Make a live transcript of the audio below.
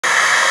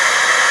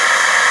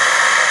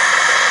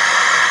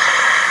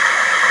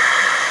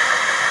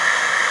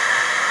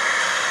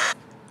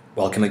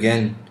Welcome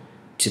again.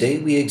 Today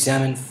we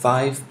examine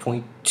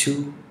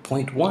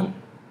 5.2.1.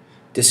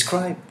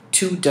 Describe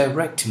two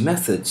direct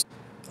methods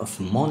of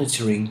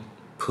monitoring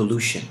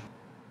pollution.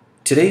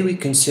 Today we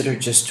consider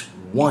just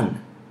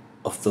one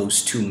of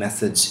those two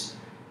methods,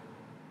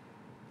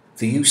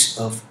 the use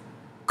of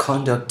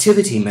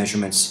conductivity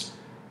measurements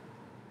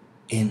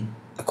in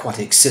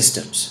aquatic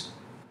systems.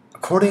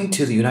 According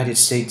to the United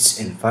States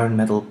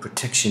Environmental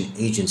Protection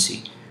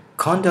Agency,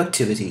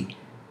 conductivity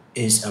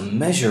is a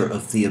measure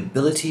of the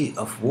ability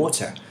of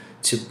water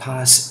to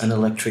pass an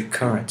electric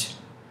current.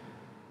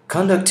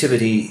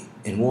 Conductivity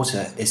in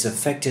water is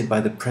affected by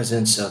the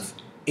presence of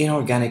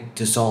inorganic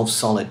dissolved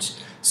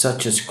solids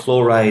such as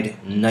chloride,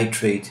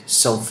 nitrate,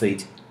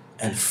 sulfate,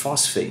 and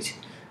phosphate,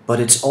 but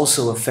it's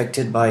also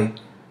affected by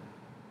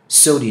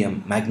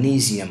sodium,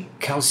 magnesium,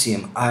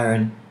 calcium,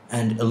 iron,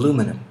 and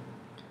aluminum.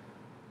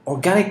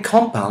 Organic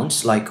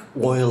compounds like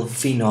oil,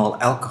 phenol,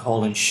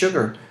 alcohol, and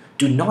sugar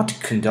do not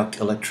conduct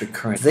electric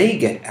current. If they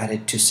get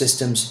added to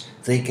systems,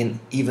 they can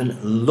even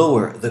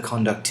lower the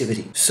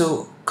conductivity.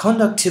 So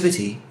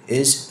conductivity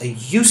is a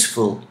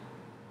useful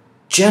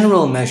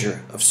general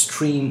measure of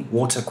stream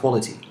water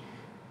quality.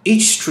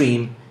 Each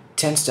stream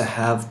tends to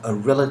have a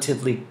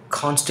relatively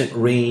constant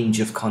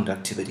range of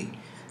conductivity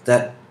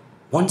that,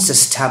 once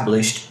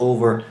established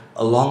over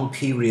a long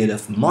period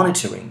of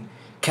monitoring,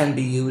 can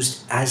be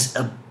used as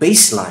a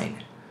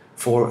baseline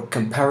for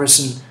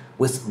comparison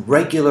with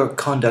regular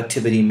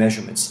conductivity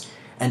measurements,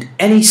 and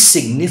any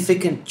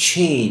significant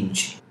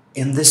change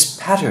in this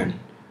pattern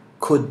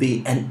could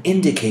be an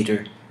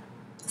indicator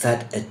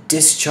that a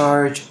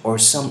discharge or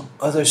some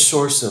other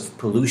source of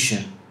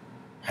pollution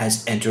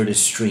has entered a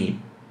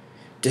stream.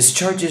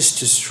 Discharges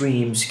to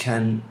streams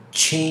can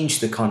change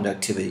the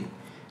conductivity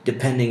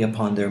depending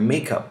upon their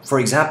makeup. For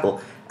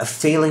example, a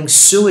failing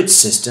sewage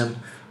system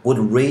would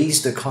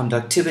raise the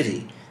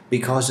conductivity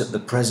because of the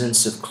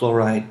presence of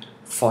chloride,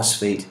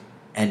 phosphate,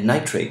 and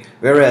nitrate,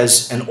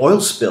 whereas an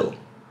oil spill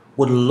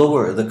would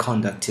lower the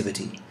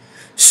conductivity.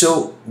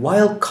 So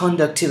while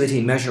conductivity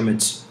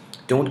measurements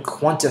don't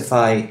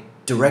quantify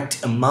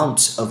direct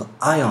amounts of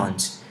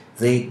ions,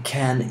 they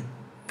can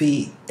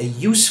be a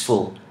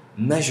useful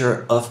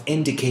measure of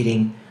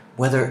indicating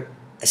whether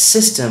a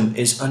system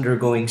is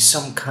undergoing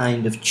some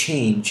kind of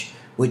change,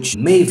 which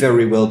may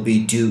very well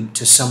be due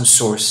to some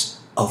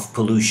source of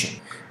pollution.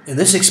 In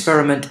this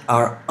experiment,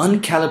 our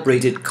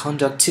uncalibrated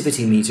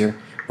conductivity meter,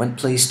 when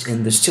placed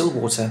in the still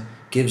water,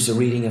 gives a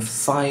reading of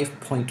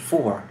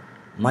 5.4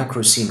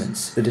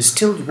 microsiemens. The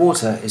distilled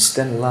water is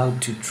then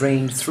allowed to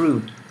drain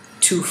through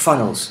two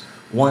funnels,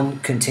 one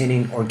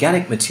containing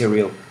organic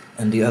material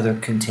and the other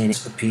containing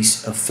a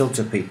piece of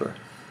filter paper.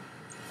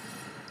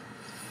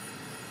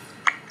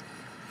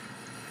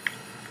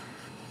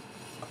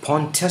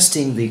 Upon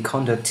testing the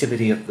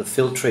conductivity of the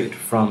filtrate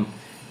from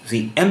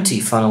the empty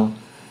funnel,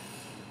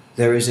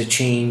 there is a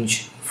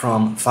change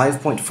from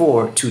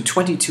 5.4 to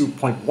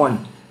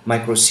 22.1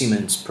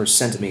 microsiemens per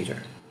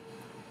centimeter.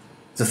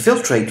 The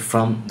filtrate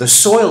from the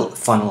soil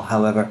funnel,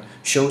 however,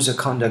 shows a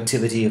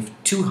conductivity of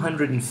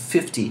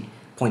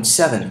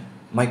 250.7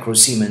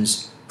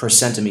 microsiemens per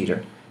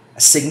centimeter,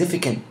 a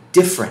significant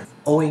difference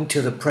owing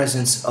to the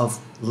presence of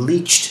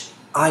leached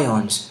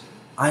ions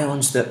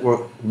that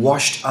were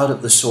washed out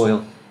of the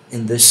soil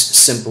in this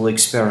simple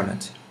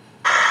experiment.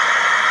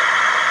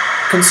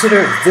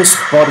 Consider this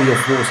body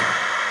of water.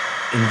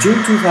 In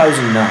June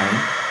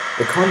 2009,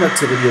 the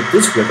conductivity of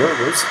this river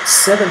was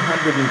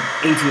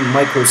 780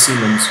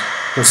 microsiemens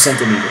per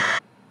centimeter.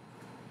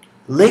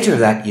 Later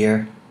that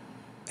year,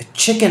 a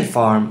chicken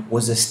farm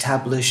was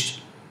established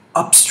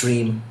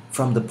upstream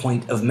from the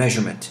point of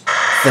measurement.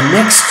 The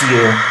next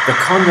year, the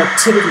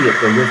conductivity of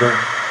the river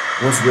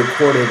was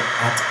recorded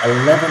at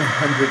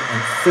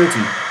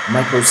 1130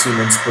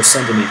 microsiemens per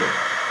centimeter.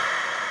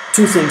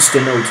 Two things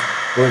to note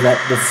were that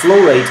the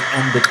flow rate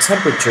and the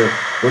temperature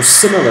were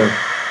similar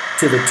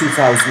to the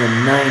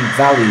 2009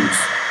 values.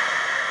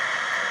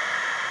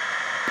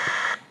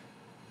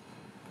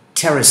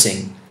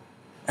 Terracing,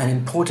 an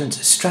important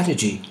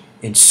strategy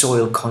in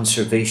soil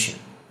conservation.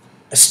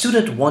 A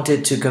student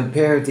wanted to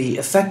compare the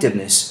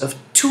effectiveness of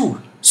two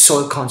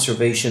soil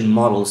conservation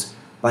models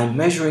by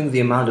measuring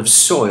the amount of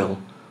soil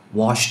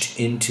washed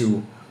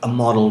into a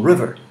model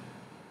river.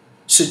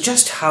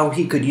 Suggest how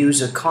he could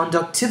use a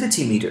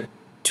conductivity meter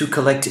to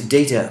collect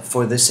data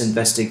for this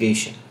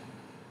investigation.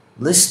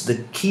 List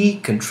the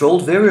key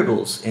controlled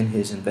variables in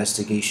his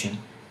investigation,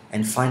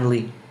 and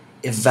finally,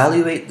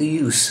 evaluate the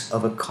use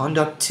of a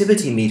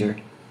conductivity meter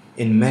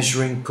in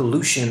measuring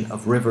pollution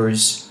of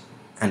rivers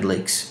and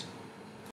lakes.